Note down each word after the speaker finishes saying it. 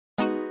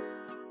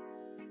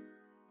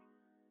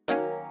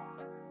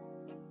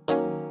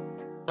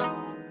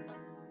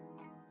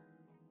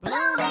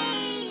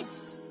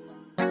Blumies.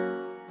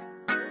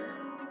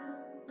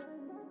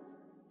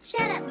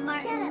 Shut up,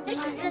 Martin.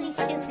 This is really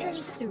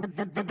stupid.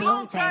 The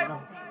Bloom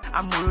Table.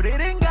 I'm rooted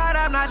in God,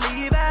 I'm not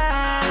leaving.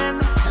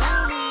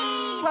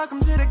 Blumies. Welcome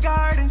to the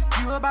garden.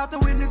 You about to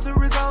witness the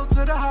results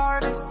of the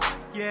harvest.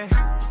 Yeah.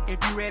 If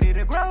you ready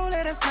to grow,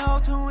 let us know.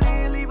 Tune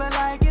in, leave a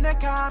like in the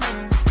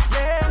comment.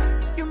 Yeah.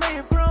 You may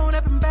have grown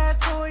up in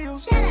bad soil.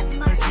 Shut up, But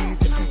Martin.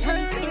 Jesus can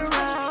turn it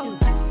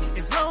around.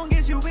 As long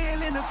as you're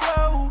willing to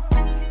grow,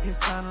 His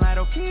sunlight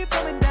will keep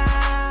coming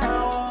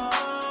down.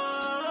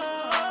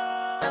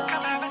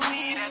 Come have a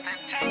seat at the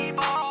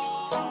table.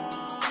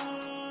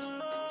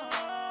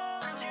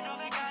 You know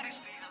that God is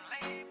still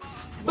able.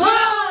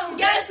 Boom!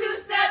 Guess who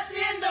stepped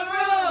in the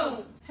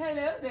room?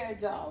 Hello there,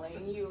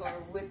 darling. You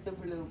are with the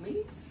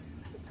Bloomies.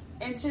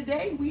 And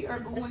today we are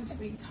going to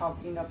be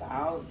talking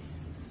about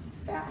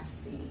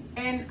fasting.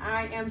 And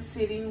I am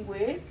sitting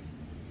with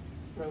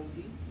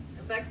Rosie,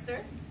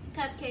 Baxter,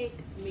 Cupcake,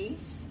 Mish,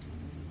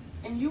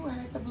 and you are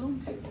at the Bloom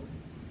Table.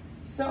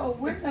 So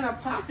we're going to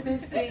pop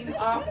this thing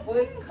off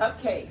with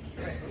Cupcake.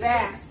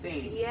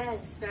 Fasting.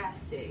 Yes,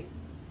 fasting.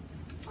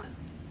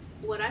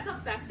 What I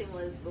thought fasting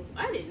was before,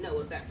 I didn't know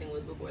what fasting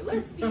was before.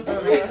 Let's be real.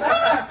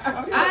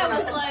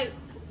 I was like,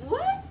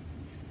 what?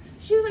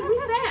 She was like, we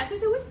fast. I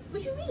said,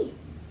 what you mean?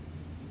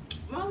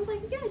 Mom was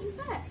like, yeah, you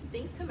fast.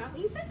 Things come out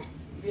when you fast.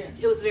 Yeah.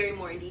 It was very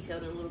more in detail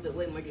and a little bit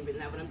way more deeper than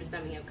that, but I'm just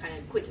summing up kind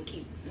of quick and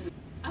cute.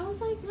 I was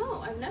like,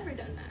 no, I've never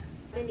done that.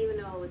 I didn't even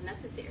know it was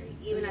necessary.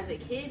 Even as a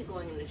kid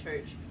going into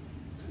church,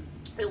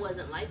 it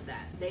wasn't like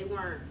that. They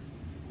weren't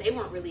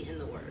really in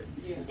the word.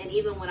 Yeah. And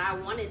even when I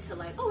wanted to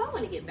I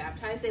want to get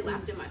baptized, they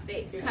laughed in my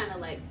face. Yeah. Kind of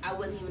like I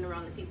wasn't even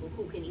around the people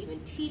who can even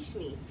teach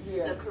me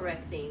the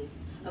correct things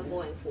of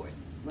going forth.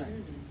 Right.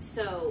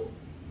 So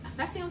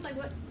fasting, I was like,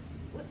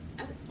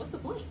 what's the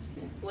point?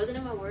 Yeah. Wasn't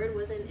in my word,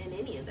 wasn't in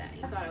any of that.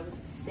 I thought I was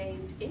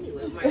saved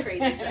anyway with my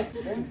crazy stuff.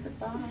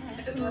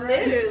 Sanctified.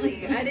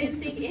 Literally, I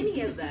didn't think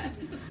any of that.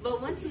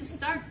 But once you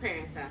start prayer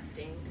and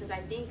fasting, because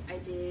I think I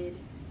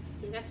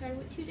started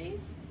with 2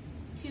 days?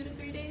 2 to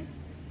 3 days?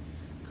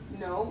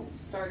 No,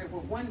 started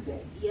with 1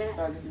 day. Yeah.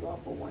 Started you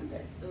off with 1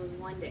 day. It was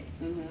 1 day.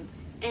 Mm-hmm.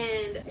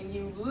 And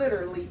you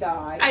literally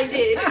died. I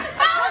did. I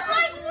was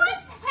like,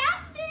 what's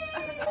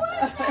happening?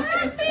 What's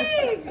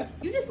happening?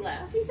 You just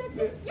laughed. You said,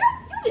 you'll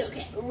be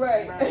okay.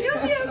 Right.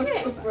 You'll be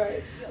okay.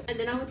 Right. And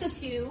then I went to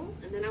 2,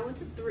 and then I went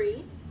to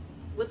 3.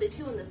 With the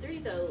 2 and the 3,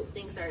 though,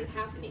 things started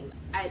happening.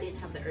 I didn't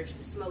have the urge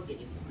to smoke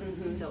anymore.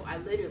 Mm-hmm. So I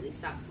literally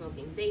stopped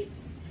smoking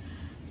vapes.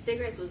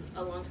 Cigarettes was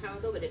a long time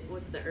ago, but it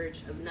with the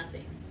urge of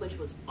nothing, which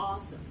was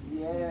awesome.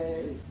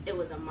 Yes. It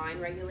was a mind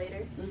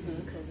regulator,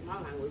 Mm-hmm. because my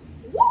mind was,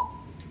 whoop!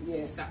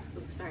 Yes.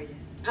 Sorry, Dad.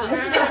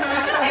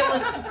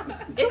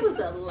 It was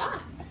a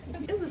lot.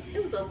 It was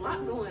a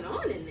lot going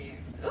on in there.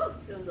 Oh,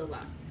 it was a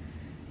lot.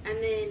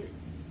 And then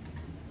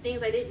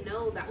things I didn't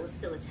know that was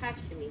still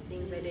attached to me,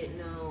 things I didn't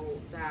know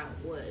that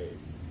was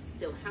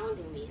still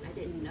hounding me, and I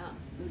didn't know.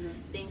 Mm-hmm.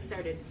 Things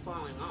started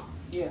falling off.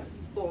 Yeah.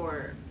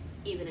 Or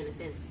even in a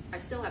sense, I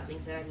still have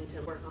things that I need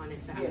to work on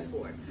and fast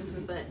for.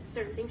 Mm-hmm. But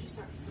certain things just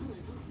start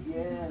falling off.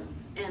 Yeah.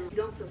 And you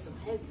don't feel so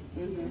heavy.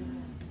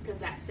 Mm-hmm. Because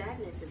that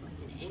sadness is like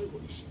an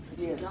anguish. It's like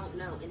you don't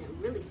know, and it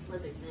really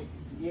slithers in.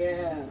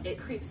 Yeah. It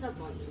creeps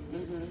up on you.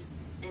 Mm-hmm.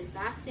 And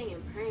fasting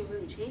and praying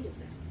really changes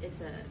that.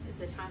 It's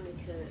a time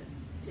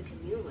to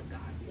commune with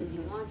God, because He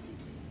wants you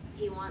to.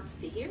 He wants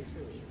to hear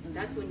from you. Mm-hmm.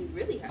 That's when you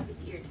really have His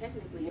ear,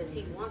 technically, because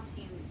He wants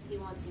you. He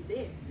wants you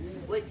there.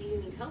 Yeah. What do you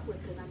need help with?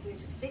 Because I'm here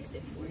to fix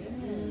it for you.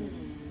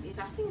 Yes.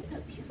 Fasting is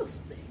a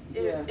beautiful thing.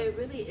 Yeah. It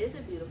really is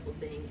a beautiful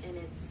thing, and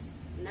it's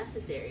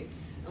necessary.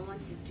 And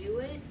once you do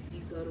it,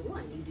 you go to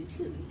 1, you do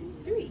 2, you do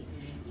 3,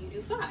 you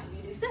do 5,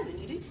 you do 7,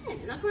 you do 10,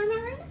 and that's where I'm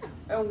at right now.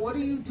 And what do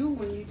you do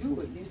when you do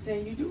it? You're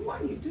saying you do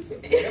 1, you do 2.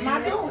 What am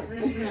I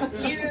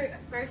doing?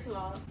 First of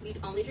all, you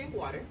only drink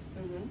water.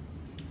 Mm-hmm.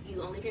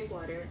 You only drink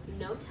water.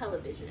 No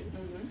television.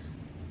 Mm-hmm.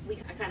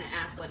 I kind of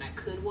asked what I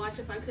could watch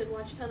if I could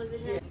watch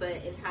television, but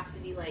it has to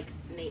be like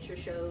nature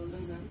shows,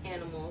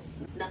 animals,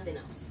 nothing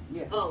else.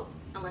 Yeah. Oh,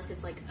 unless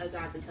it's like a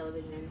godly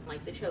television,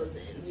 like The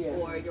Chosen,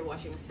 or you're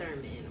watching a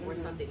sermon or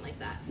something like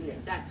that. Yeah.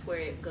 That's where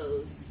it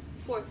goes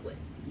forth with.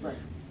 Right.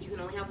 You can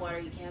only have water.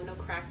 You can't have no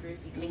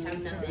crackers. You can't have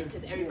nothing,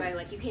 because everybody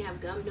like, you can't have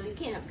gum. No, you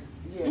can't have gum.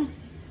 Yeah.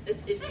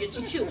 It's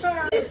chewing.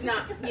 It's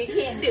not. You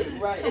can't do it.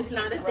 Right. It's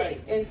not a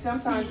thing. And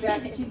sometimes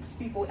that keeps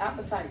people's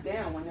appetite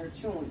down when they're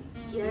chewing.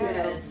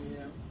 Yes.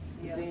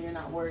 Then you're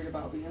not worried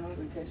about being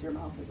hungry because your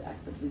mouth is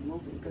actively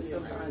moving. Because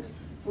sometimes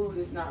food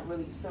is not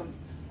really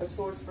a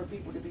source for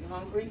people to be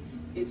hungry.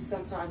 It's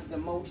sometimes the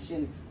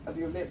motion of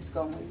your lips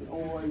going,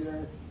 or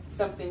your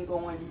something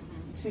going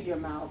to your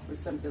mouth, or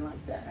something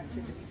like that.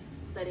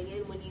 But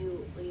again, when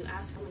you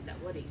ask for like that,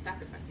 what are you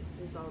sacrificing? Because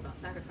this is all about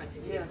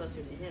sacrificing to get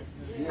closer to Him.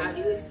 Yeah. How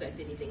do you expect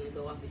anything to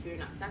go off if you're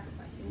not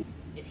sacrificing?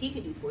 If He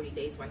could do 40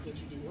 days, why can't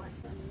you do 1?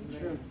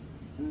 True.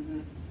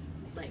 Mm-hmm.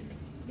 Like,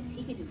 if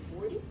He could do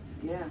 40?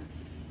 Yeah.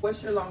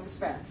 What's your longest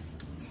fast?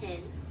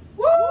 10.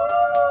 Woo!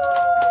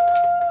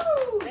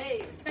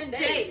 Days. 10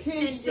 days. 10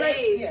 10 straight.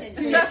 days. Yeah,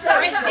 10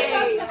 straight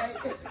days.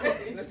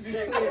 Let's be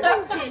clear.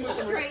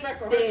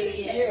 for her.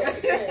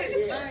 Yes.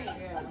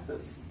 Yeah. That's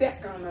a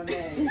speck on her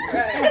name.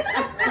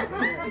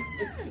 Right.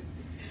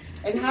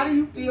 And how do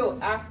you feel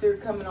after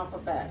coming off a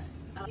fast?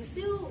 You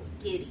feel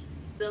giddy.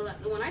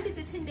 When I did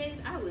the 10 days,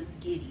 I was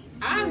giddy.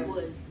 I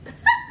was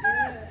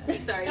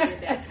sorry to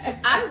get that.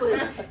 I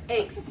was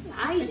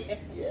excited.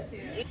 Yeah.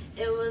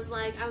 It was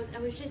like I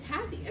was just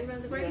happy.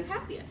 Everyone's like, "Why are you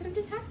happy?" I said, "I'm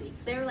just happy."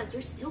 They were like,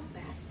 "You're still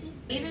fasting?"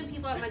 Even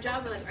people at my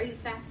job were like, "Are you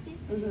fasting?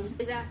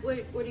 Is that what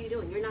are you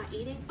doing? You're not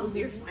eating? Oh,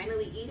 you're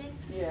finally eating?"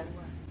 Yeah.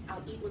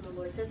 I'll eat when the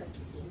Lord says I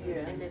can eat,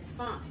 Yeah. and it's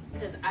fine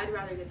because I'd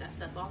rather get that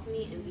stuff off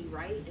me and be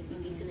right and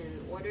be decent and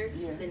in order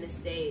than to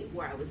stay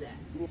where I was at.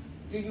 Yeah.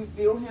 Do you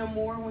feel him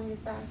more when you're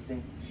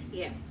fasting?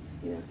 Yeah,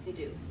 Yeah. you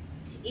do.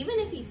 Even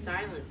if he's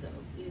silent, though,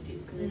 you do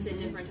because it's a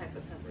different type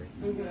of covering.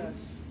 Yes.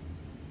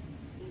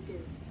 You do.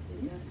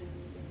 You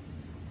definitely do.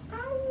 I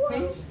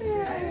wish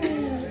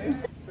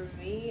that. For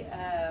me,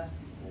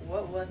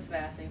 what was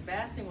fasting?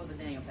 Fasting was a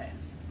Daniel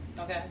fast.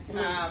 Okay.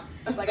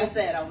 Like I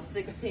said, I was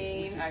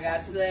 16. I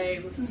got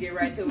saved. Let's just get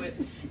right to it.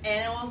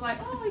 And it was like,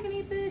 oh, you can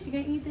eat this, you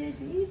can eat this,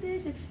 you can eat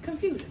this.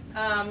 Confusion.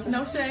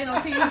 No shade,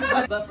 no tea.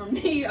 But for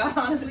me, I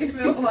honestly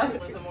feel like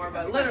it was more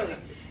about literally.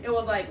 It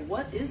was like,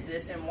 what is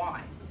this and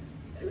why?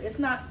 It's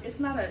not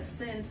a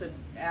sin to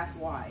ask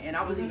why. And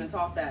I was even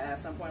taught that at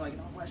some point,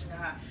 like, question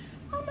God.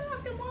 I'm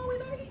asking why we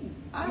not eating.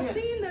 I've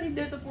seen that he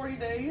did the 40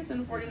 days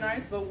and 40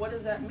 nights, but what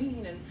does that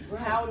mean? And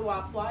how do I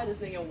apply this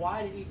thing? And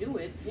why did he do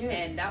it? Yeah.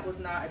 And that was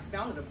not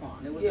expounded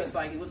upon. It was just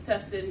like he was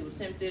tested, he was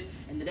tempted,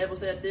 and the devil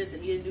said this,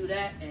 and he didn't do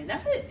that, and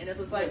that's it. And it's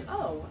just like,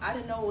 oh, I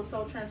didn't know it was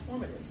so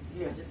transformative.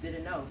 I just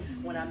didn't know.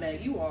 When I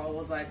met you all, it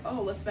was like,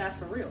 oh, let's fast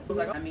for real. It was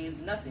like, oh, that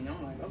means nothing.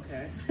 I'm like,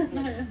 okay.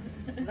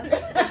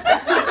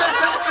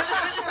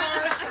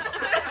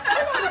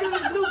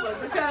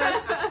 Bloopers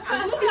because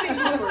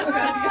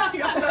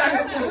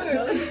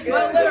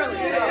but literally,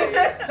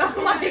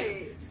 I'm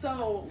like,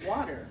 so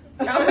water.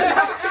 Like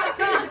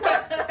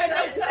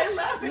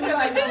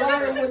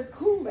water with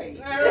Kool-Aid.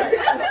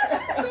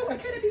 So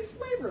can it be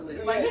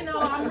flavorless? Like,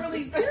 I'm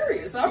really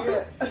curious. I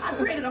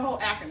created a whole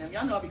acronym.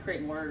 Y'all know I'll be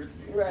creating words.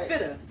 Right.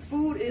 FITA.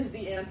 Food is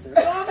the answer.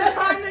 So if that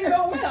time didn't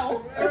go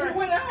well, if we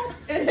went out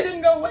and it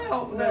didn't go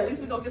well, then at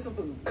least we go get some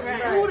food.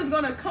 Right. Food is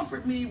going to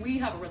comfort me. We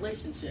have a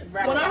relationship.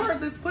 Right. When I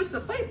heard this push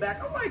the plate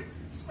back, I'm like,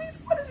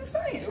 sweets, what are you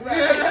saying? Right.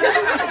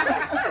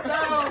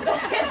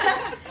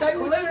 So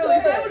literally,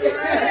 say what you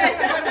saying.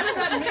 What does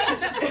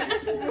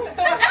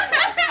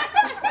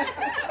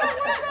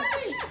that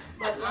mean?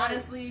 But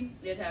honestly,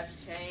 it has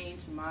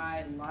changed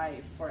my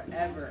life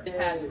forever. It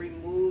has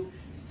removed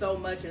so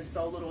much in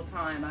so little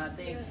time. I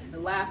think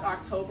last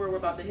October, we're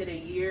about to hit a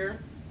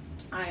year.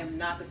 I am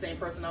not the same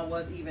person I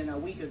was even a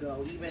week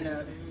ago, even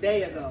a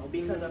day ago,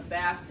 because of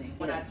fasting.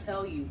 When I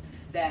tell you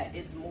that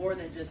it's more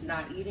than just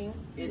not eating,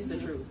 it's the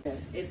truth. Yes.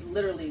 It's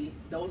literally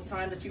those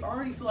times that you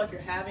already feel like you're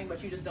having,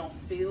 but you just don't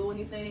feel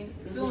anything.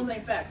 Feelings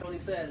ain't facts, what he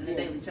said in the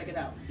daily. Check it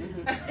out.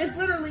 It's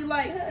literally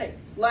like, hey,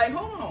 like,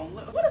 hold on,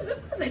 what is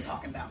they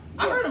talking about?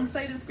 I heard him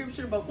say this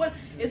scripture, but what?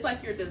 It's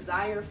like your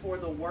desire for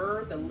the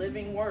word, the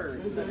living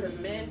word, because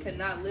men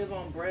cannot live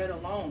on bread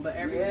alone, but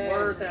every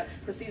word that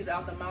proceeds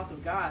out the mouth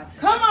of God.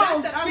 Come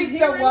on, speak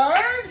the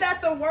word.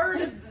 That the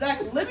word is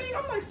like living.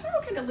 I'm like, how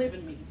can it live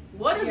in me?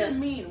 What does it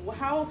mean?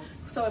 How?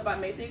 So if I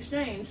make the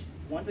exchange,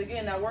 once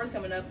again, that word's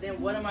coming up, then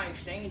what am I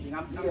exchanging?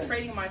 I'm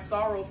trading my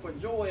sorrow for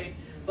joy,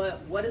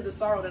 but what is the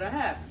sorrow that I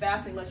have?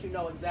 Fasting lets you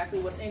know exactly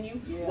what's in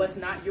you, what's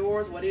not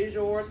yours, what is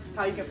yours,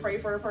 how you can pray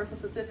for a person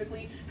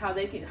specifically, how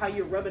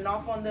you're rubbing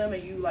off on them,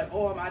 and you like,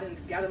 oh, I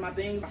didn't gather my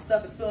things, my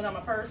stuff is spilling out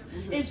my purse.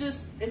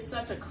 It's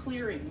such a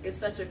clearing, it's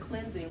such a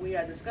cleansing we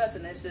had discussed,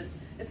 and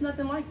it's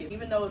nothing like it.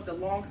 Even though it's the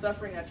long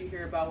suffering that you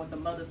hear about, what the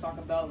mothers talk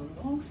about,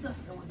 long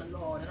suffering with the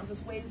Lord, and I'm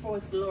just waiting for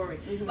his glory.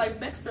 Like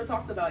Baxter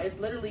talked about, it's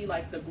literally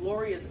like the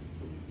glory is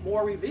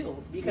more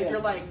revealed, because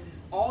you're like,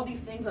 all these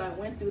things that I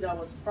went through that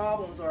was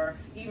problems or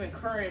even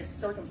current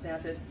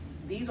circumstances,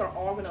 these are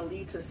all going to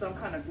lead to some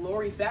kind of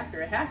glory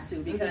factor. It has to,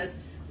 because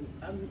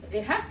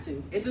it has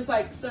to. It's just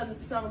like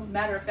some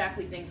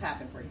matter-of-factly things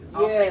happen for you.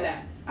 I'll say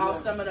that. I'll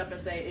sum it up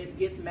and say it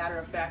gets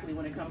matter-of-factly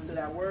when it comes to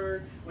that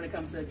word, when it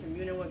comes to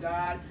communing with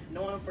God,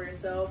 knowing for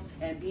yourself,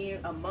 and being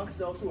amongst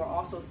those who are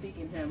also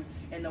seeking him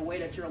in the way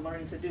that you're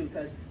learning to do.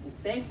 Because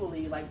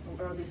thankfully, like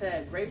Rosie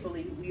said,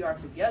 gratefully, we are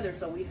together,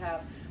 so we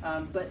have,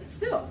 but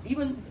still,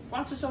 even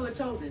watch the show The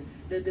Chosen,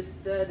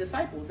 the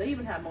disciples, they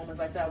even have moments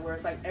like that where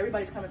it's like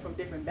everybody's coming from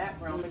different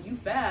backgrounds. When you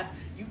fast,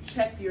 you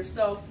check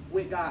yourself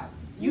with God.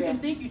 You can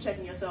think you're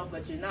checking yourself,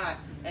 but you're not.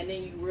 And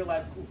then you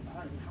realize, ooh,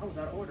 how was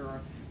out of order?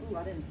 Or, ooh,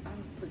 I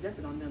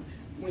projected on them.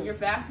 When you're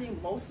fasting,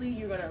 mostly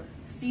you're going to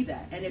see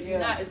that. And if you're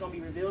not, it's going to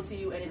be revealed to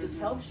you. And it just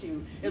helps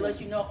you. It lets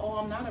you know, oh,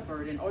 I'm not a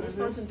burden. Or this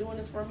person doing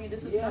this for me,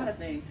 this is not a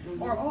thing.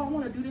 Or, oh, I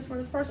want to do this for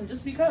this person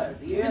just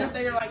because. Even if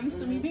they're like used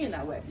to me being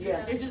that way.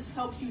 It just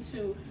helps you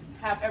to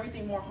have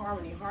everything more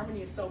harmony.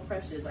 Harmony is so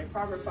precious. Like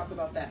Proverbs talks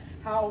about that,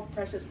 how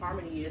precious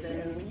harmony is.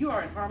 And when you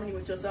are in harmony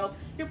with yourself,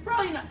 you're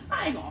probably not,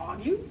 I ain't gonna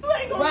argue. You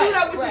ain't gonna do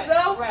that with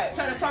yourself. Right.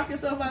 trying to talk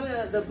yourself out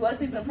of the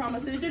blessings and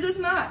promises. You're just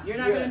not. You're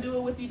not Yeah. going to do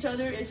it with each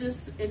other. It's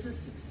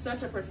just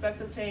such a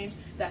perspective change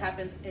that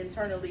happens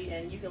internally,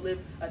 and you can live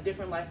a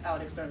different life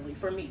out externally.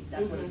 For me,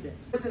 that's what it's been.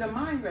 Was it a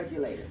mind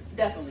regulator?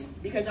 Definitely,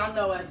 because y'all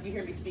know as you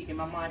hear me speaking,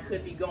 my mind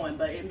could be going,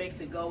 but it makes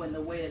it go in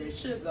the way that it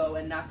should go,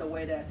 and not the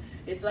way that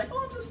it's like,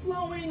 oh, I'm just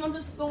flowing, I'm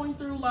just going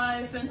through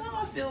life, and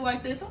oh, I feel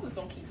like this, I'm just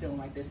gonna keep feeling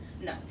like this.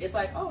 No, it's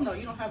like, oh no,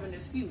 you don't have an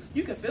excuse.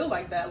 You can feel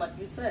like that, like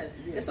you said.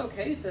 Yeah. It's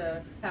okay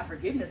to have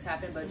forgiveness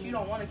happen, but you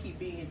don't want to keep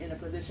being in a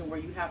position where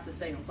you have to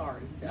say I'm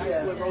sorry. That's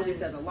Yeah. what Rosie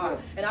says a lot, Yeah.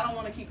 and I don't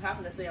want to keep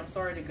having to say I'm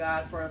sorry to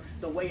God for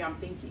the way I'm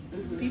thinking.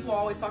 People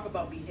always talk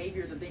about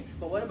behaviors and things,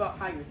 but what about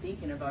how you're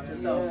thinking about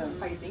yourself? Yeah.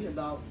 How you think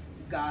about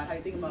God, how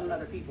you think about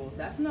other people?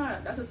 That's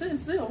a sin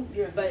still.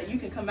 Yeah. But you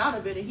can come out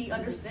of it, and He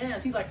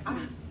understands. He's like,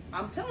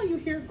 I'm telling you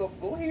here, go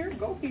here,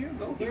 go here,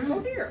 go here, go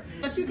here.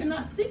 But you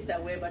cannot think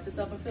that way about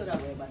yourself and feel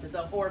that way about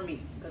yourself or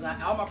me, because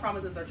all my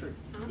promises are true.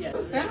 Yeah.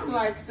 It sounds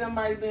like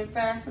somebody been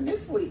fasting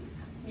this week.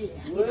 Yeah.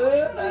 What?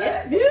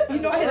 You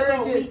know, I had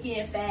a little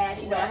weekend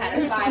fast. You know, I had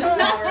a side of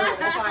water,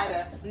 a side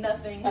of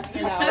nothing.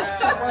 You know,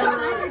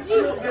 a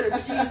little bit of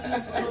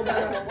Jesus, a little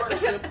bit of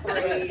worship,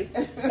 praise.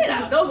 You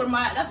know,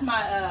 that's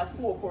my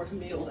full course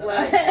meal.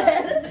 Right.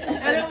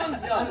 And it was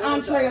An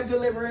entree of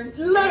deliverance.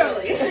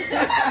 literally,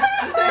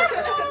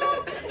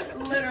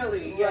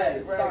 literally.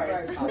 Yes.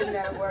 Sorry. Right. Putting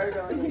that word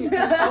on you.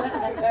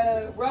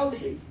 Okay,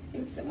 Rosie.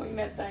 Swing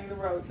that thing to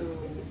Rosie. The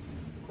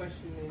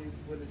question is,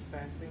 what is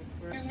fasting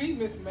for? Excuse me,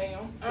 Miss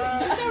Ma'am.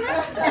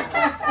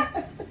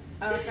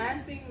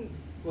 Fasting,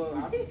 well,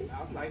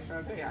 I'm like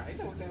trying to tell you, I didn't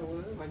know what that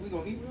was. Like, we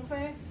gonna eat real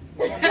fast?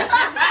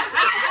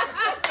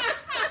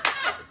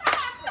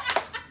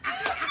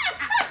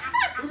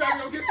 We gotta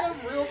go get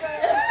something real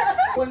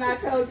fast? When I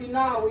told you,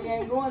 no, we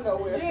ain't going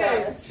nowhere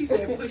fast. She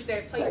said, push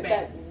that plate Like back.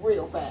 that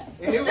real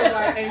fast. And it was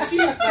like,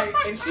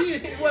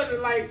 it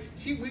wasn't like,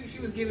 she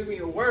was giving me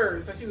a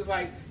word. So she was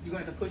like, you're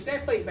going to have to push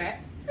that plate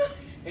back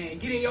and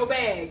get in your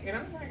bag. And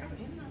I'm like, I'm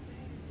in my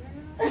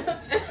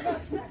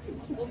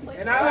bag.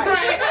 And I was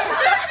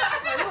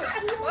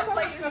like, What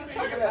plate is he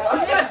talking about?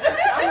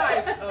 I'm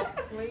like, a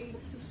plate.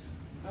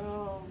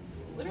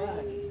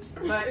 Literally.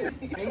 But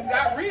things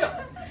got real.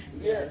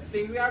 Yes.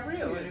 Things got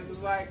real. And it was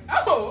like,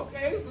 oh,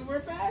 okay, so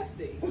we're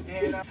fasting.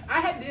 And I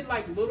had did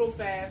like little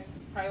fasts,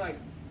 probably like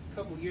a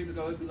couple years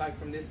ago. It'd be like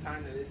from this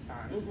time to this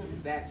time,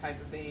 that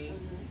type of thing.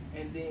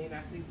 And then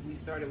I think we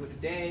started with a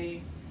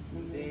day.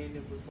 And then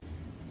it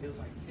was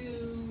like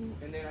 2,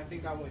 and then I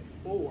think I went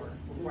 4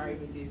 before I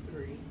even did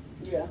 3.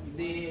 Yeah.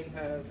 Then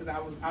because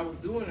I was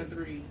doing a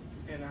 3,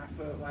 and I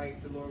felt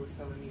like the Lord was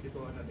telling me to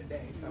go another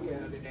day, so I went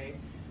another day.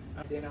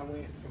 Then I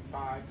went from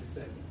 5 to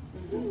 7.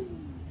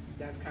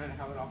 That's kind of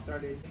how it all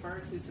started.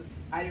 First, it's just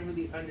I didn't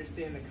really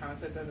understand the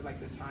concept of it, like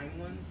the time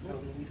ones. But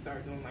when we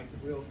started doing like the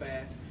real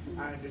fast,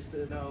 I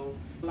understood. No,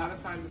 a lot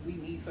of times we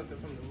need something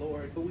from the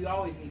Lord, but we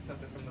always need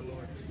something from the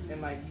Lord.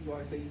 And like you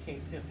always say, you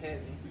can't pimp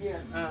heaven.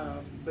 Yeah.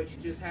 But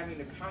you're just having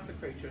to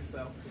consecrate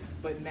yourself.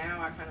 But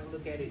now I kind of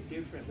look at it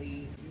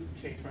differently. You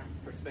changed my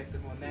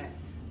perspective on that.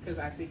 Because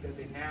I think of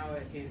it now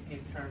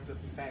in terms of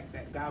the fact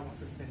that God wants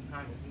to spend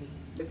time with me.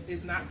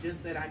 It's not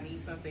just that I need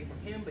something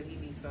from Him, but He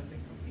needs something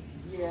from me.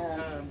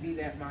 Yeah. Be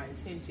that my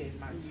attention,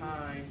 my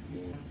time.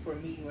 For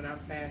me, when I'm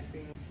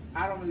fasting,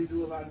 I don't really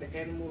do a lot of the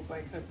animals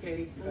like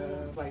Cupcake,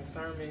 like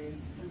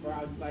sermons, or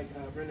I'll do like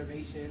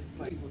renovation,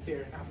 like people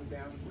tearing houses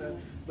down and stuff.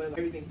 But like,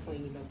 everything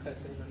clean, no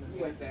cussing, or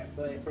nothing like that.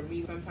 But for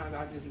me, sometimes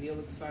I just kneel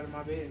at the side of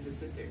my bed and just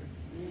sit there.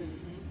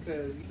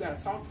 Because you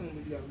gotta talk to Him,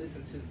 but you gotta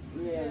listen to.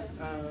 Yeah.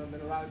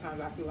 And a lot of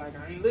times I feel like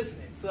I ain't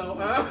listening. So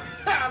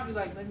I'll be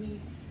like, let me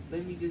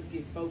just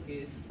get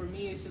focused. For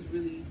me, it's just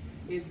really,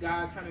 it's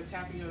God kind of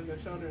tapping you on your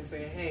shoulder and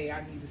saying, hey,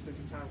 I need to spend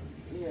some time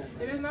with you. Yeah.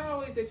 And it's not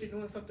always that you're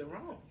doing something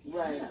wrong.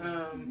 Right.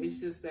 It's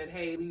just that,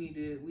 hey, we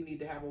need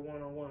to have a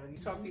one-on-one.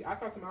 I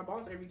talk to my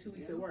boss every 2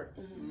 weeks at work.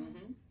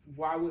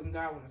 Why wouldn't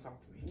God want to talk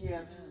to me?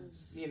 Yeah.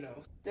 You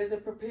know. Does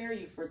it prepare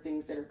you for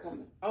things that are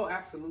coming? Oh,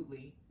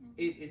 absolutely.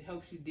 It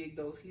helps you dig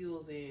those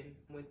heels in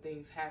when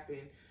things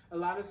happen. A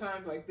lot of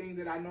times, like things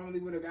that I normally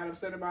would have got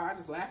upset about, I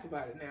just laugh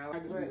about it now. I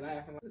just be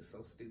laughing like, this is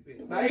so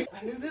stupid. Like,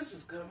 I knew this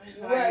was coming.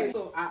 Right.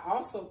 So I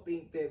also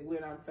think that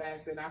when I'm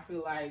fasting, I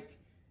feel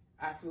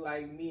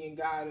like me and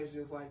God is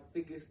just like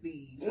thick as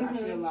thieves. I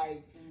feel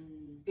like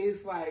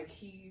it's like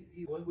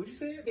what'd you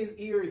say? His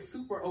ear is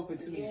super open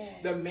to me. Yes.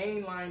 The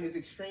main line is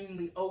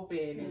extremely open,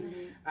 and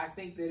I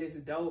think that it's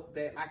dope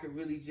that I could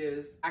really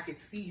I could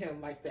see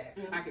Him like that.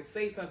 I could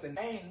say something,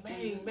 bang,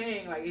 bang,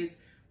 bang. Like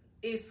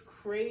it's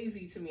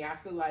crazy to me. I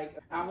feel like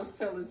I was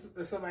telling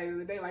somebody the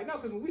other day, like, no,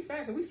 because when we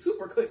fasting, we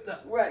super cooked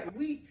up. Right.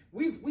 We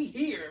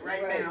here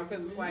right now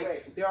because it's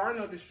like there are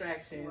no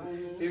distractions.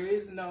 There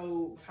is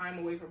no time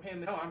away from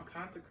Him. No, I'm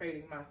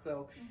consecrating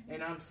myself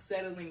and I'm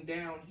settling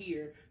down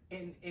here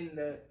in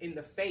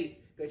the faith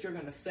that you're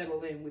gonna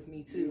settle in with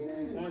me too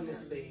on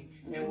this thing.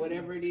 And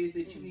whatever it is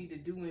that you need to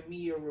do in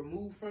me or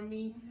remove from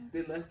me,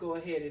 then let's go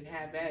ahead and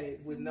have at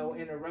it with no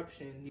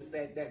interruption. It's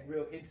that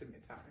real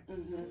intimate time.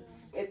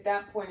 At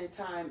that point in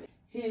time,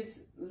 his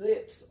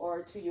lips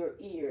are to your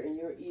ear and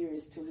your ear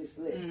is to his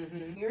lips.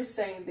 Mm-hmm. You're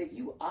saying that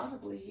you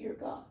audibly hear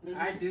God.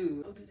 Mm-hmm. I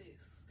do. Go do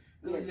this.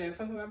 Go do that.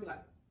 Sometimes I'll be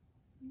like,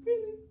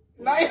 really?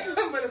 Mm-hmm. Like,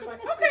 but it's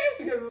like,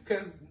 okay,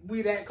 because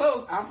we that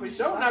close. I'm for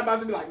sure not about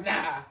to be like,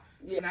 nah.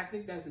 Yeah. And I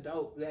think that's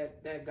dope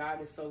that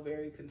God is so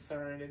very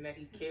concerned and that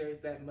he cares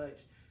that much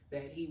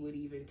that he would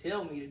even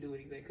tell me to do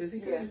anything. Because he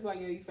could just be like,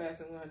 yeah, you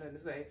fasting, we have nothing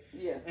to say.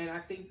 Yeah. And I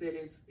think that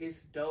it's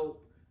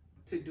dope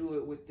to do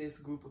it with this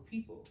group of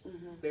people.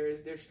 Mm-hmm.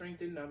 There's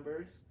strength in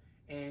numbers,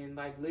 and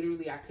like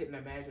literally I couldn't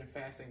imagine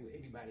fasting with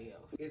anybody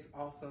else. It's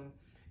awesome.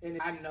 And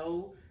I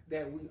know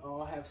that we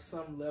all have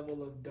some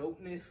level of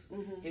dopeness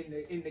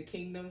in the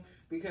kingdom,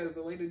 because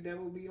the way the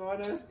devil be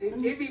on us,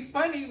 it'd be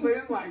funny, but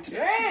it's like,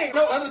 dang,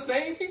 no other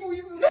same people,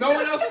 no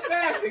one else is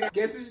fasting. I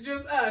guess it's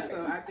just us.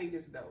 So I think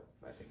it's dope.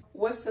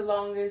 What's the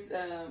longest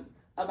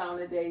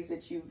amount of days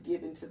that you've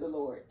given to the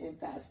Lord in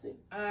fasting?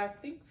 I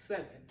think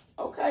 7.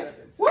 Okay. 7.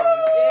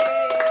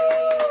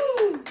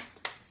 Woo!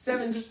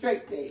 7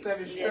 straight days.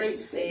 7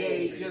 straight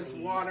days, just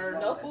water.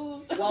 No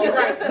food.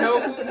 Right, no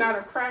food, not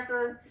a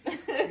cracker,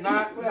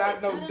 not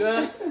no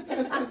dust,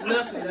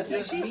 nothing.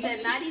 Just she meat.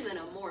 said not even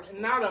a morsel.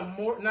 Not a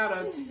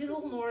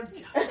tittle nor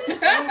nothing.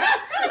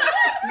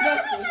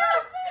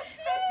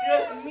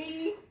 Just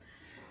me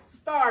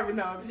starving.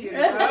 No, I'm just kidding.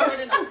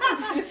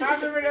 I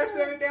remember that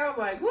 7 days. I was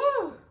like,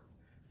 woo.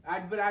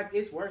 But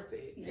it's worth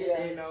it.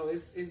 Yes. You know,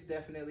 it's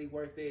definitely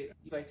worth it.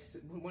 Like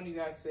one of you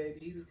guys said,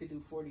 Jesus could do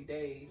 40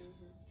 days.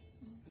 Mm-hmm.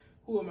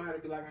 Who am I to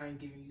be like, I ain't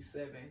giving you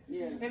 7?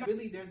 Yeah. And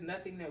really, there's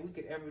nothing that we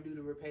could ever do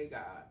to repay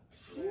God.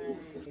 Right.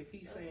 If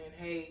he's saying,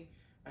 hey,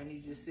 I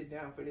need you to sit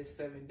down for this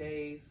 7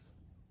 days,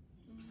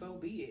 so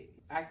be it.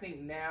 I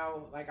think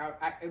now, like,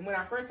 I when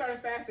I first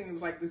started fasting, it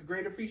was like this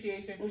great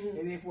appreciation. Mm-hmm.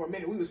 And then for a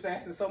minute, we was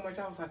fasting so much,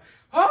 I was like,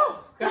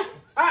 oh, God,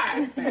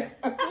 I'm tired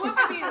fasting. Do it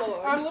for me,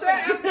 Lord. I'm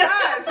tired.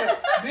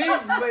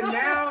 But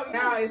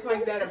now it's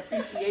like that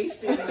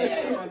appreciation. And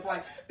it's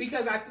like,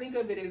 because I think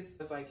of it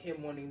as like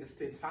him wanting to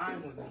spend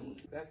time with me.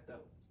 That's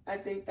dope. I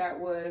think that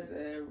was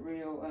a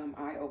real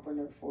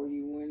eye-opener for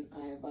you when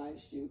I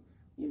advised you,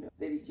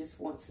 that he just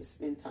wants to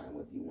spend time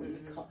with you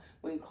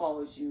when he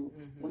calls you,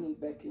 when he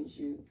beckons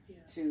you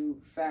to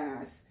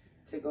fast,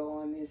 to go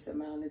on this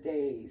amount of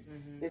days.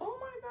 Oh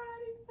my God,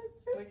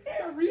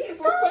 it's a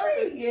reasonable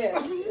service.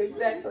 Yeah,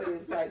 exactly.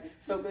 It's like,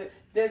 so but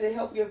does it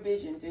help your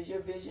vision? Does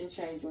your vision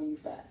change when you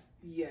fast?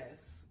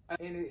 Yes.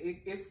 And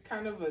it's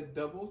kind of a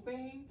double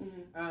thing.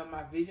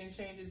 My vision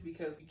changes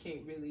because you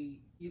can't really,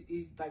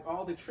 like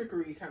all the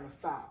trickery kind of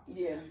stops.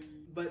 Yeah.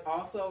 But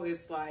also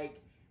it's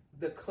like,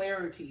 the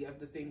clarity of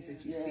the things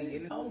that you see.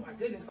 And oh my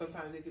goodness,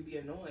 sometimes it could be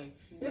annoying.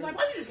 It's like,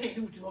 why you just can't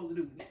do what you're supposed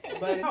to do?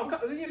 But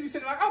you'd be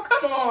sitting like, oh,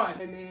 come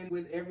on. And then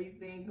with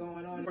everything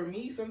going on, for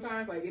me,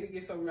 sometimes like it'll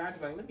get so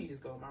ratchet, like, let me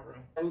just go in my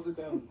room. Close the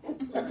door.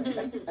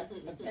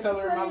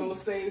 Coloring my little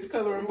saved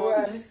coloring book.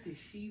 Right. Blessed is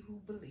she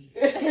who believes. I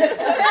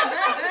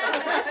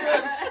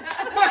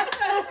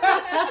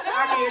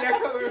mean, that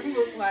coloring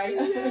book, like,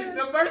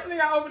 the first thing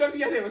I opened up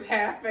yesterday was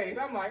half face.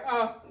 I'm like,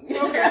 oh,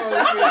 okay,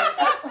 Holy Spirit.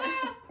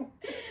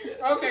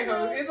 Okay,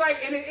 Host. It's like,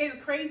 and it's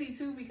crazy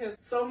too because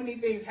so many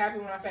things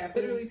happen when I fast.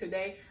 Literally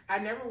today, I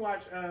never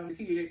watched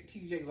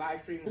TJ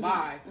live stream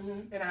live,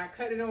 and I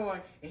cut it on,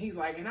 and he's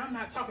like, and I'm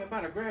not talking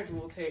about a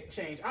gradual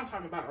change. I'm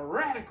talking about a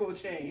radical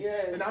change.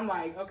 Yes. And I'm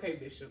like, okay,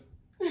 Bishop.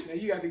 Now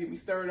you got to get me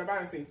stirred up. I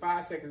haven't seen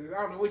 5 seconds. I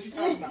don't know what you're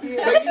talking about.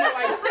 But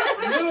like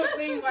little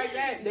things like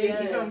that, they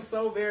become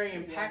so very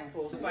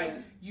impactful. It's like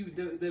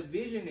the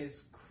vision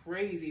is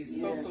crazy.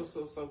 It's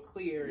so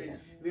clear and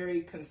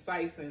very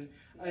concise. And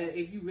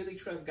if you really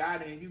trust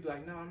God in it, you be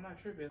like, no, I'm not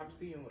tripping. I'm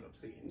seeing what I'm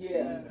seeing.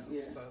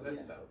 So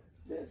that's dope.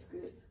 That's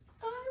good.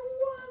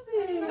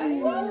 I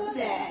love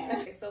that.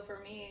 Okay, so for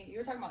me, you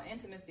were talking about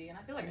intimacy, and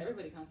I feel like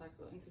everybody kind of talks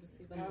about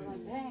intimacy, but I was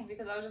like, dang,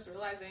 because I was just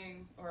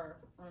realizing or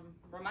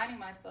reminding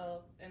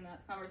myself in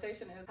that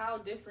conversation is how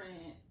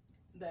different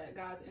that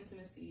God's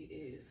intimacy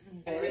is.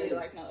 Really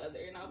like no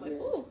other. And I was like,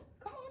 ooh,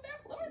 come on down,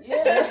 Lord.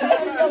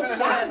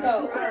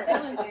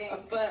 Feeling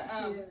things. But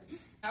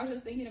I was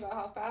just thinking about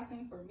how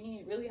fasting for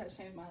me really has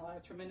changed my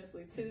life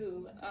tremendously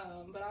too.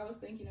 But I was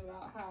thinking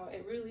about how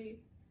it really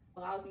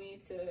allows me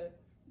to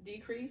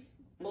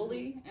decrease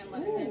fully and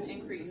let him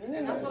increase.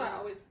 And that's what I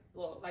always,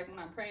 like when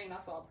I'm praying,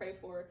 that's what I'll pray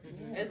for.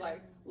 It's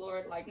like,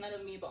 Lord, like none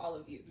of me but all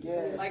of you.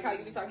 Like how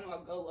you be talking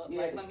about go low,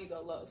 like let me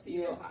go low so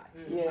you go high.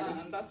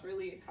 That's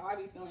really how I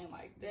be feeling,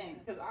 like dang,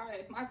 because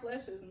my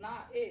flesh is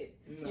not it.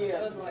 So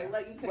it's like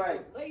let you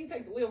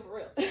take the wheel for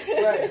real.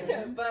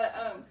 But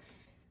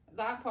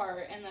that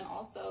part, and then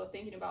also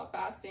thinking about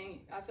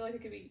fasting, I feel like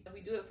it could be,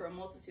 we do it for a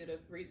multitude of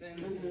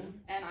reasons.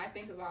 And I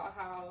think about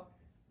how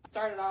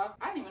started off,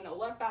 I didn't even know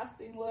what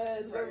fasting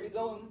was, where we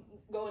going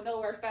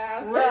nowhere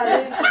fast.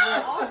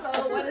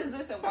 Also, what is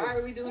this and why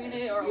are we doing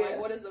it, or like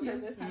what is the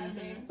purpose kind of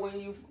thing. When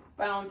you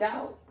found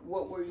out,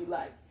 what were you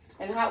like,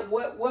 and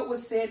what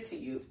was said to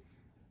you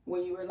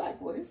when you were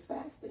like, what is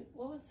fasting?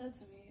 What was said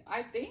to me?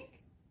 I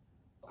think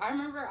I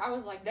remember I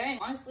was like, dang,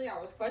 honestly, I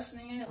was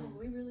questioning it. Like,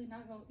 we really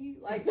not gonna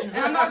eat? Like, and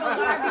I'm not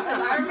gonna lie,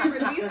 because I remember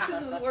these two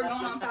were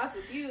going on fast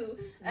with you,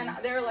 and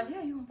they were like,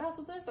 yeah, you want fast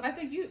with us? And I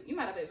think you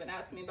might have even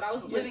asked me, but I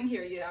wasn't living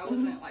here yet. I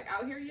wasn't like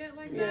out here yet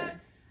like that.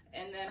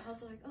 And then I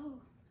was like, oh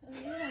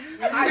yeah.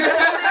 I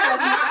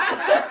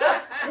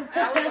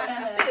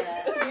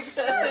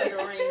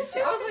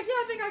was like, yeah,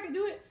 I think I could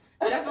do it.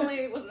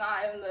 Definitely was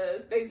not in the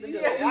space to do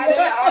it.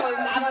 I was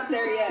not up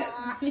there yet.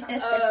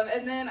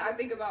 And then I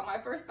think about my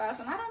first fast,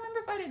 and I don't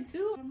remember if I did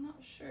 2. I'm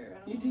not sure.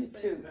 You did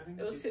 2.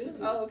 It was 2?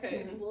 Oh,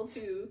 okay. Little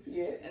 2.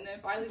 Yeah. And then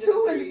finally did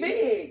 2 3. is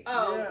big.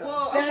 Oh,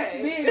 well, okay. That's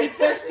big,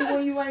 especially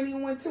when you ain't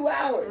even went 2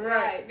 hours.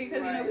 Right,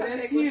 because you know,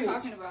 That's Cupcake huge.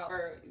 was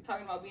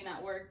talking about being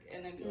at work,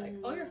 and then be like,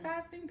 oh, you're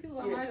fasting? People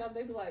on my job,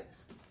 they'd be like,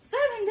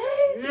 7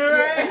 days?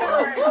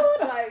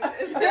 Like,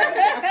 it's but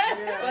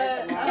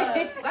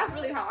that's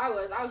really how I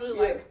was. I was really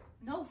like,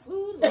 no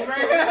food? Like,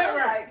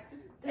 like,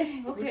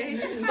 dang, okay.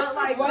 But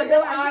like, but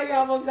then I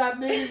almost got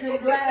big in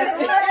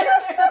glass.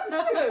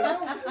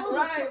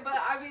 Right, but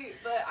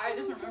I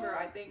just remember,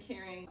 I think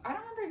hearing, I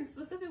don't remember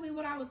specifically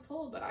what I was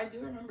told, but I do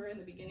remember in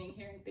the beginning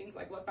hearing things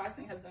like what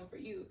fasting has done for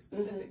you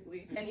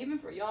specifically. And even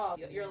for y'all,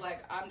 you're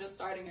like, I'm just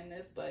starting in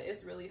this, but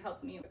it's really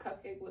helped me.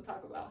 Cupcake would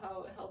talk about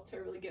how it helped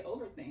her really get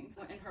over things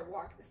in her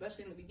walk,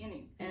 especially in the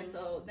beginning. And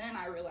so then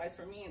I realized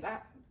for me,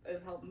 that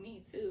has helped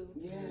me too.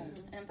 Yeah.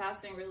 And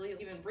fasting really,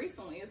 even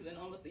recently, it's been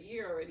almost a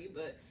year already,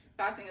 but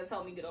fasting has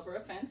helped me get over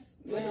offense.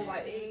 Which is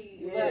like,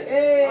 and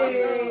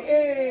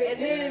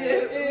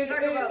then we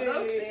talk about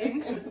those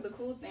things, the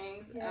cool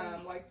things,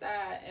 like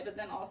that. But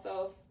then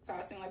also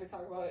fasting, like we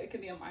talk about, it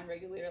can be a mind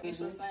regulator, like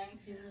she was saying.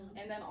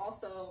 And then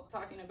also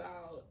talking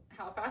about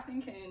how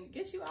fasting can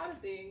get you out of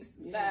things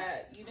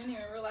that you didn't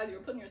even realize you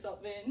were putting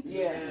yourself in.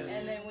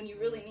 And then when you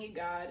really need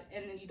God,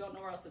 and then you don't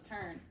know where else to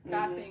turn,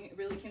 fasting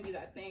really can be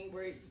that thing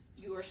where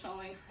you are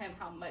showing him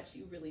how much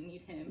you really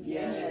need him.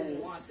 And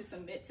you want to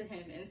submit to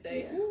him and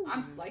say,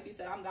 I'm, like you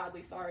said, I'm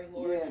godly sorry,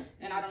 Lord,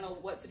 and I don't know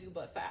what to do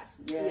but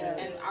fast.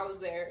 And I was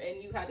there,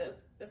 and you had to,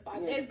 it's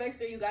 5 days,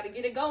 Dexter, you got to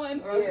get it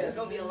going, or else it's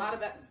going to be a lot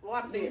of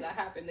things that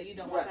happen that you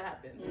don't want to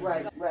happen.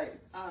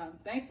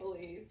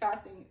 Thankfully,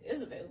 fasting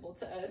is available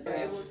to us. We're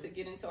able to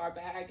get into our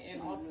bag and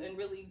also and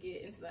really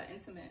get into that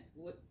intimate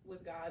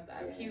with God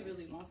that he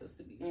really wants us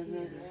to be.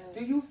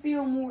 Do you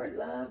feel more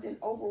loved and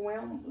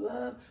overwhelmed with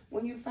love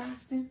when you're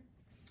fasting?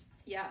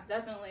 Yeah,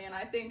 definitely. And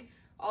I think,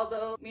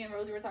 although me and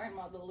Rosie were talking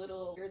about the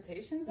little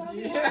irritations that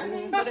be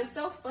happening, but it's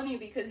so funny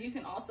because you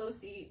can also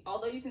see,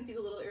 although you can see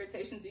the little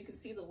irritations, you can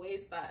see the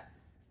ways that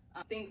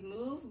things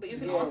move, but you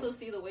can also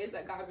see the ways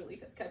that God really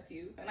has kept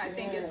you. And I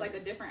think it's like a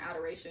different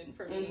adoration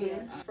for me,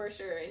 for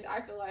sure. And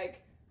I feel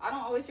like I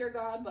don't always hear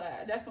God, but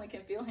I definitely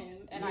can feel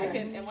him. And I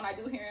can, and when I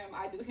do hear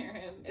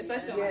him,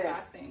 especially when I'm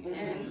fasting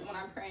and when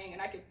I'm praying,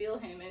 and I can feel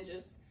him and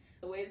just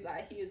the ways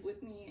that he is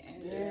with me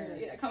and just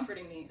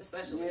comforting me,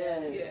 especially.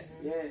 Yes.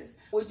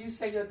 Would you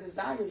say your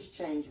desires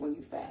change when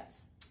you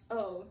fast?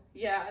 Oh,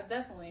 yeah,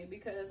 definitely.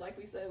 Because like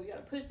we said, we got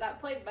to push that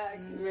plate back.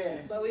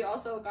 But we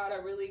also got to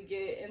really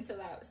get into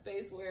that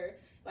space where,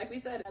 like we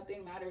said,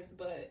 nothing matters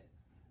but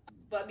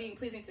being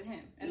pleasing to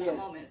him in that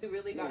moment. So we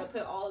really got to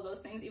put all of those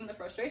things, even the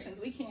frustrations,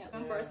 we can't,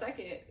 for a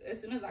second, as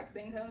soon as that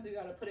thing comes, we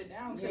got to put it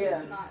down,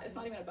 because it's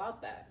not even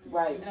about that.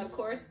 And of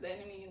course, the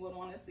enemy would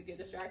want us to get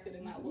distracted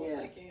in that little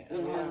second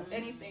about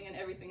anything and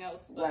everything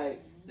else.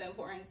 But the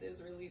importance is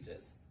really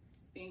just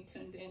being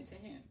tuned into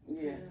him.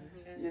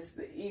 Just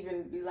to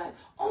even be like,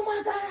 oh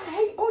my God, I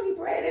hate Bodhi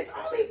bread. It's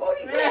only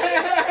Bodhi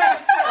bread.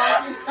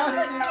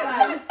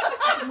 Like,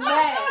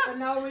 mad for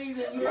no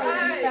reason. You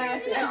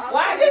why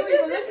are you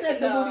even looking at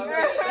the Bodhi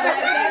bread?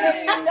 That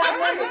ain't got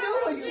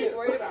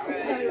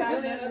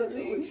nothing to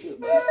do with you.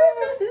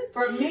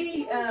 For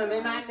me,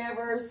 and I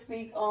never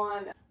speak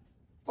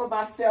for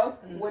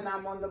myself when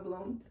I'm on the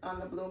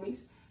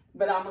Bloomies,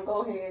 but I'm gonna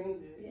go ahead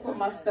and put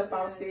my stuff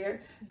out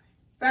there.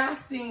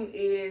 Fasting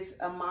is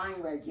a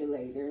mind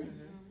regulator.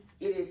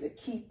 It is a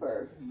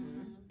keeper.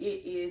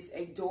 It is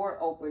a door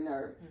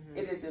opener.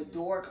 It is a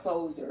door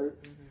closer.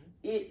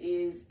 It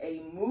is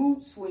a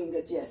mood swing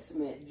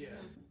adjustment.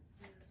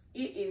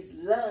 It is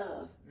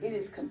love. It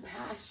is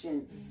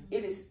compassion.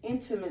 It is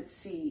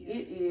intimacy.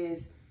 It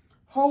is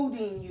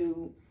holding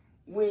you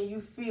when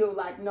you feel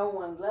like no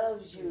one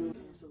loves you.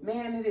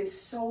 Man, it is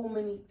so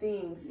many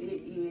things.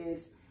 It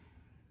is,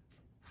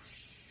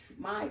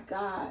 my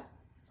God,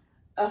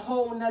 a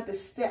whole nother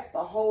step,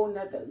 a whole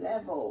nother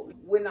level.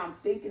 When I'm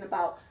thinking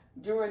about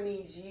during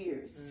these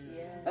years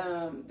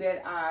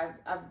that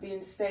I've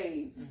been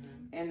saved,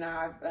 and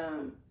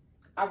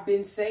I've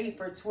been saved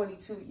for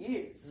 22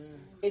 years,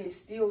 and it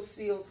still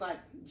feels like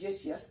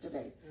just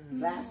yesterday,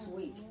 last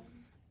week.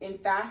 And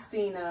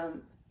fasting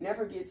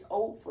never gets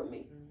old for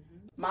me.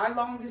 My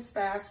longest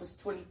fast was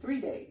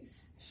 23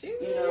 days. You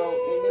know,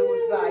 and it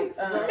was like,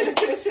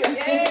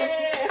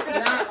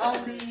 not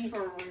only,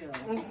 for real,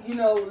 you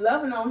know,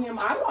 loving on him.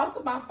 I lost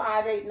about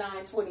 5, 8,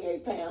 9,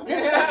 28 pounds.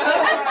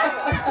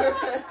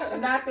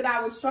 Not that I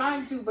was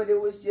trying to, but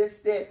it was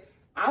just that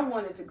I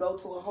wanted to go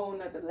to a whole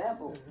nother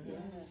level.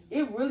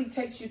 It really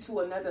takes you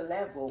to another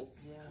level.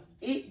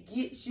 It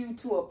gets you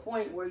to a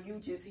point where you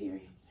just hear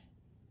him.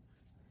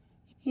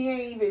 He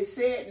ain't even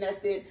said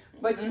nothing,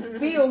 but you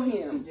feel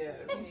him.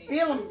 You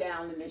feel him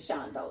down in the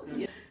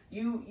shondo.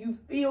 You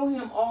feel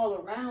him all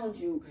around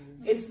you.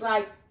 It's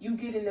like you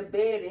get in the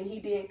bed and he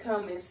didn't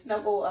come and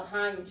snuggle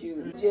behind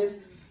you. Just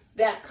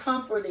that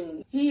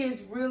comforting. He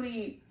is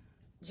really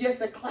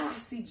just a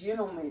classy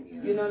gentleman.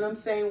 You know what I'm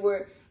saying?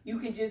 Where you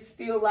can just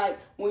feel like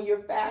when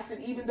you're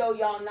fasting, even though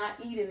y'all not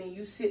eating and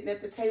you sitting at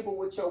the table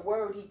with your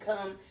word, he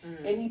come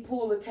and he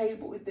pull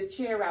the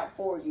chair out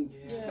for you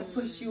and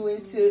push you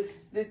into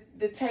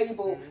the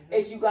table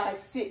as you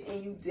guys sit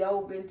and you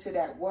delve into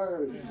that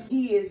word.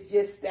 He is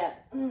just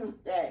that,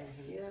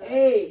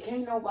 hey,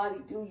 can't nobody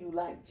do you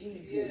like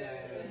Jesus.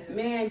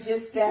 Man,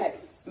 just that.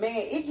 Man,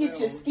 it gets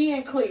your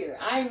skin clear.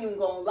 I ain't even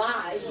gonna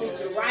lie. It gets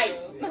you right.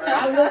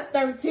 I look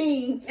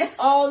 13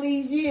 all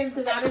these years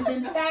because I've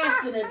been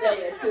fasting a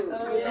day or two. You know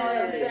what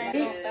I'm saying? If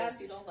you don't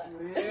fast, you don't last.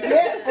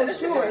 Yeah, for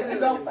sure. If you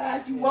don't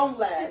fast, you won't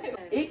last.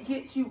 It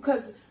gets you,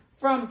 because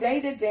from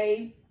day to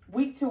day,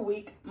 week to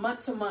week,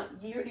 month to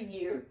month, year to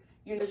year,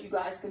 you know, as you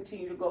guys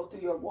continue to go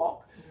through your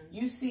walk,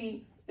 you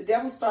see the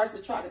devil starts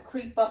to try to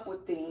creep up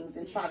with things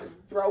and try to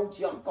throw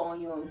junk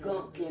on you and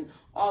gunk and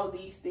all of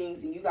these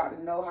things, and you got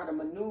to know how to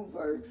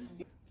maneuver.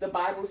 The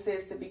Bible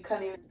says to be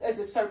cunning as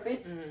a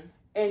serpent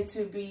and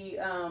to be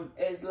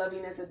as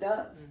loving as a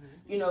dove.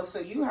 You know, so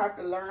you have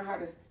to learn how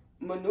to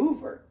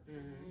maneuver.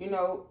 You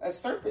know, a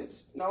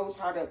serpent knows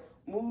how to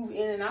move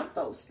in and out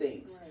those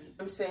things. Right.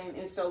 I'm saying,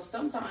 and so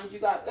sometimes you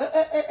got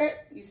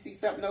you see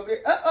something over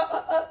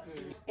there,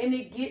 and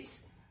it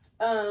gets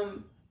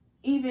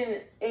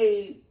even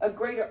a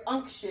greater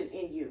unction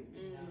in you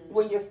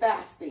when you're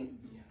fasting.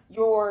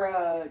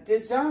 Your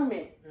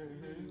discernment,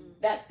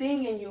 that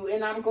thing in you,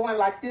 and I'm going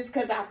like this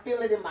because I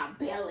feel it in my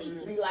belly.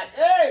 Be like,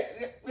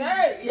 hey,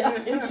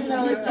 you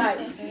know, it's like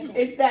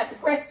it's that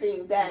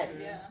pressing that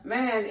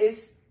man.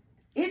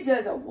 It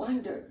does a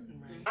wonder.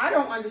 I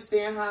don't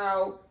understand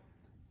how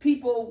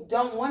people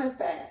don't want to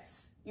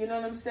fast. You know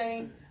what I'm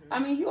saying? I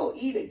mean, you'll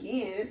eat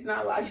again. It's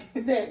not like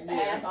you said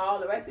fast all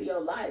the rest of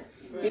your life.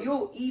 Right.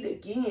 You'll eat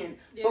again.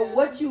 But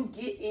what you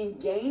get in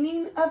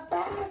gaining of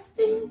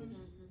fasting,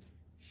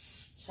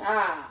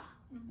 child,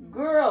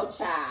 girl,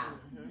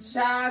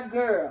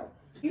 girl,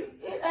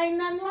 it ain't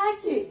nothing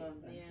like it.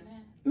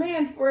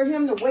 Man, for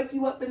him to wake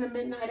you up in the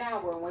midnight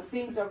hour when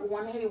things are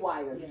going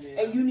haywire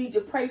and you need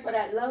to pray for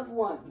that loved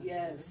one.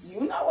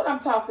 You know what I'm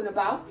talking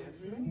about.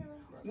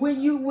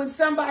 When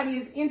somebody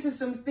is into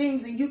some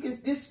things and you can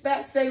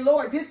say,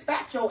 Lord,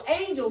 dispatch your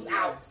angels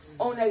out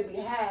on their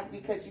behalf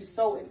because you're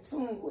so in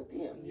tune with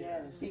them.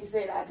 He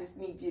said, I just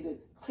need you to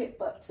clip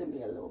up to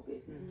me a little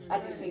bit. I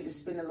just need to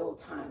spend a little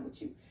time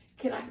with you.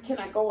 Can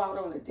I go out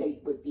on a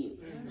date with you?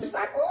 It's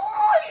like,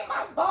 oh, you're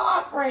my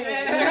boyfriend.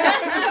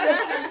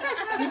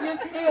 You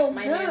just feel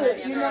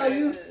good. You know,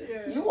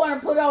 you want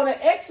to put on an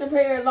extra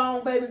pair of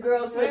long baby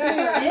girls for him.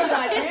 You're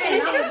like,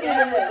 man, I'm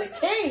sitting with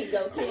the king,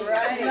 okay?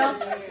 Right. You know?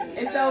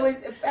 And so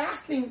it's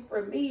fasting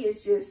for me.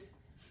 It's just,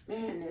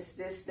 man, it's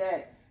this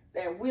that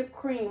whipped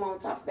cream on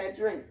top of that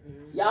drink.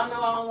 Y'all know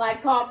I don't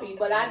like coffee,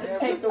 but I just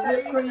take the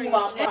whipped cream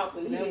off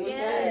coffee.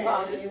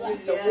 It's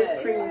just the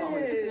whipped cream on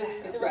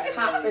it. It's the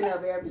topping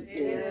of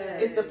everything.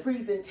 It's the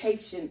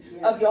presentation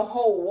of your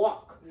whole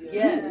walk.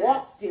 You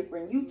walk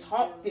different. You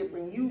talk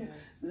different. You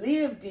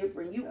live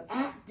different. You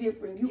act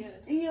different. You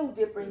feel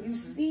different. You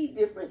see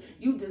different.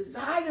 You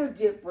desire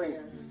different.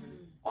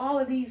 All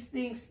of these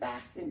things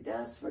fasting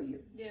does for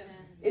you.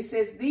 It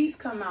says these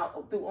come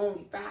out through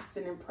only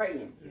fasting and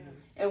praying.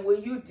 And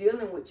when you're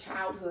dealing with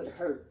childhood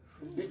hurt,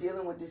 you're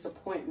dealing with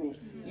disappointment,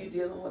 you're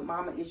dealing with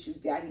mama issues,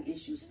 daddy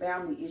issues,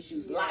 family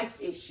issues, life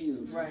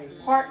issues,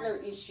 partner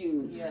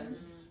issues.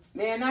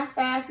 Man, that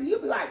fasting,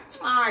 you'll be like,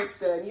 all right,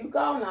 stud, you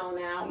going on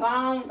now. Go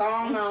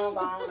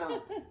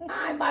on.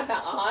 I ain't about to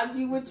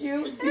argue with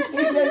you.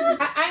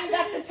 I ain't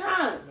got the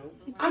time.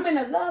 I'm in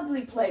a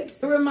lovely place.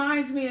 It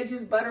reminds me of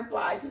just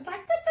butterflies, just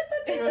like,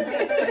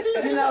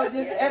 you know,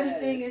 just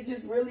everything is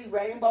just really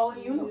rainbow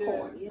and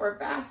unicorns. For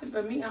fasting,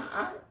 for me,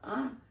 I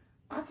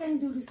can't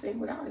do this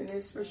thing without it. And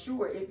it's for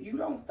sure, if you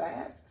don't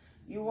fast,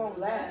 you won't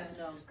last.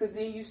 Because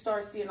then you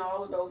start seeing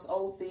all of those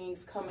old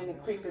things coming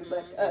and creeping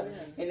back up.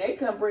 And they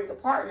come bring a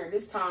partner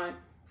this time.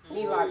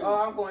 Be like,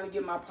 oh, I'm going to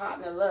give my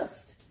partner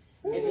lust.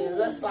 And then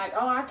Lust like,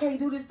 oh, I can't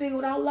do this thing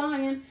without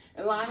lying.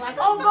 And lying like,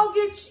 oh, go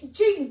get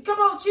cheating. Come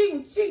on,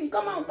 cheating.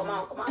 Come on.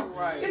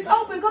 Right. It's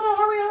open. Come on,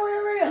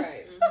 hurry up.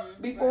 Right.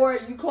 Before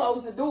you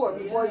close the door,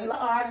 before you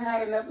like, oh, I done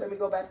had enough, let me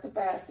go back to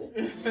fasting.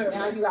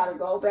 Now you got to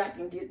go back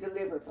and get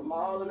delivered from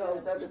all of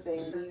those other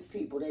things these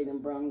people, they done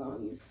brung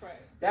on you. Right.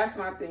 That's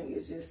my thing.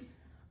 It's just,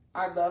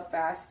 I love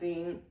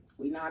fasting.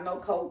 We not no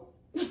coke.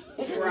 This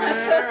is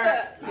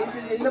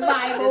in the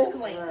Bible.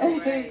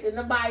 It's in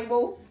the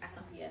Bible.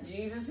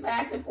 Jesus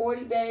fasted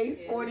 40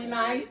 days, 40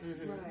 nights.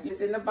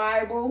 It's in the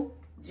Bible.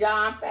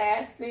 John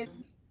fasted.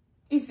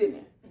 It's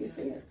in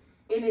there.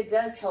 And it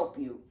does help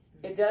you.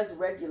 It does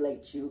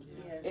regulate you.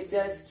 It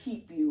does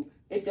keep you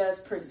it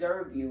does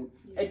preserve you.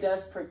 It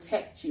does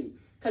protect you.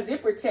 Because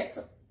it protects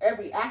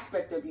every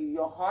aspect of you.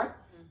 Your heart,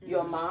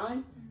 your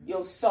mind,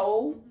 your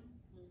soul,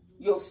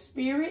 your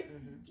spirit,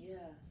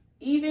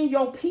 even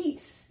your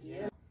peace.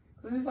 Yeah.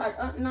 Cause it's like,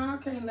 no, I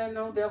can't let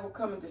no devil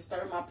come and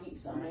disturb my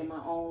peace. I'm in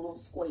my own little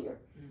square.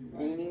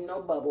 Ain't even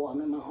no bubble.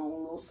 I'm in my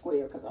own little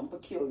square because I'm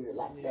peculiar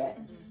like that.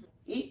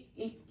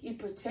 It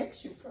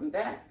protects you from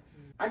that.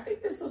 I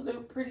think this was a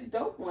pretty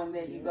dope one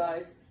that you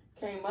guys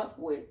came up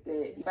with,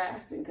 that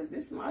fasting, because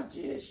this is my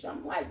dish.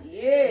 I'm like,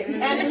 yeah,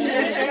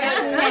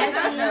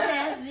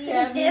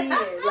 tap me in.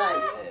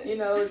 Like, you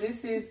know,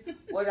 this is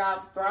what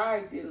I've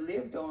thrived and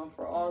lived on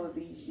for all of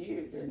these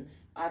years, and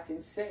I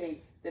can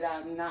say that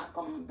I've not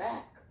gone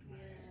back.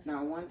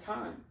 Not one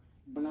time.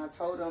 When I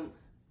told them,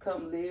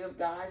 come live,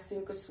 die,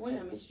 sink or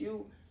swim, it's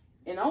you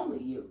and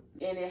only you.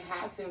 And it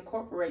had to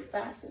incorporate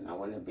fasting. I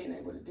wouldn't have been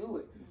able to do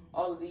it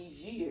all of these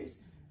years,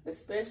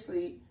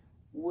 especially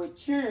with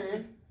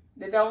children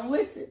that don't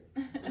listen.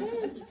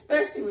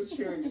 Especially with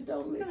children that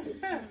don't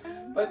listen.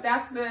 But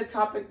that's the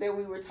topic that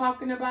we were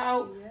talking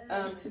about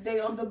today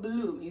on the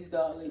Blues,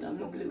 darling. On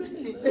the Blues.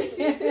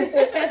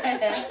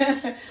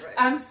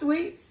 I'm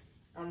Sweets.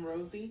 I'm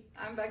Rosie.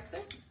 I'm Baxter.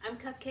 I'm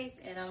Cupcake.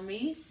 And I'm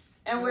Mish.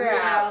 And we're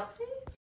out.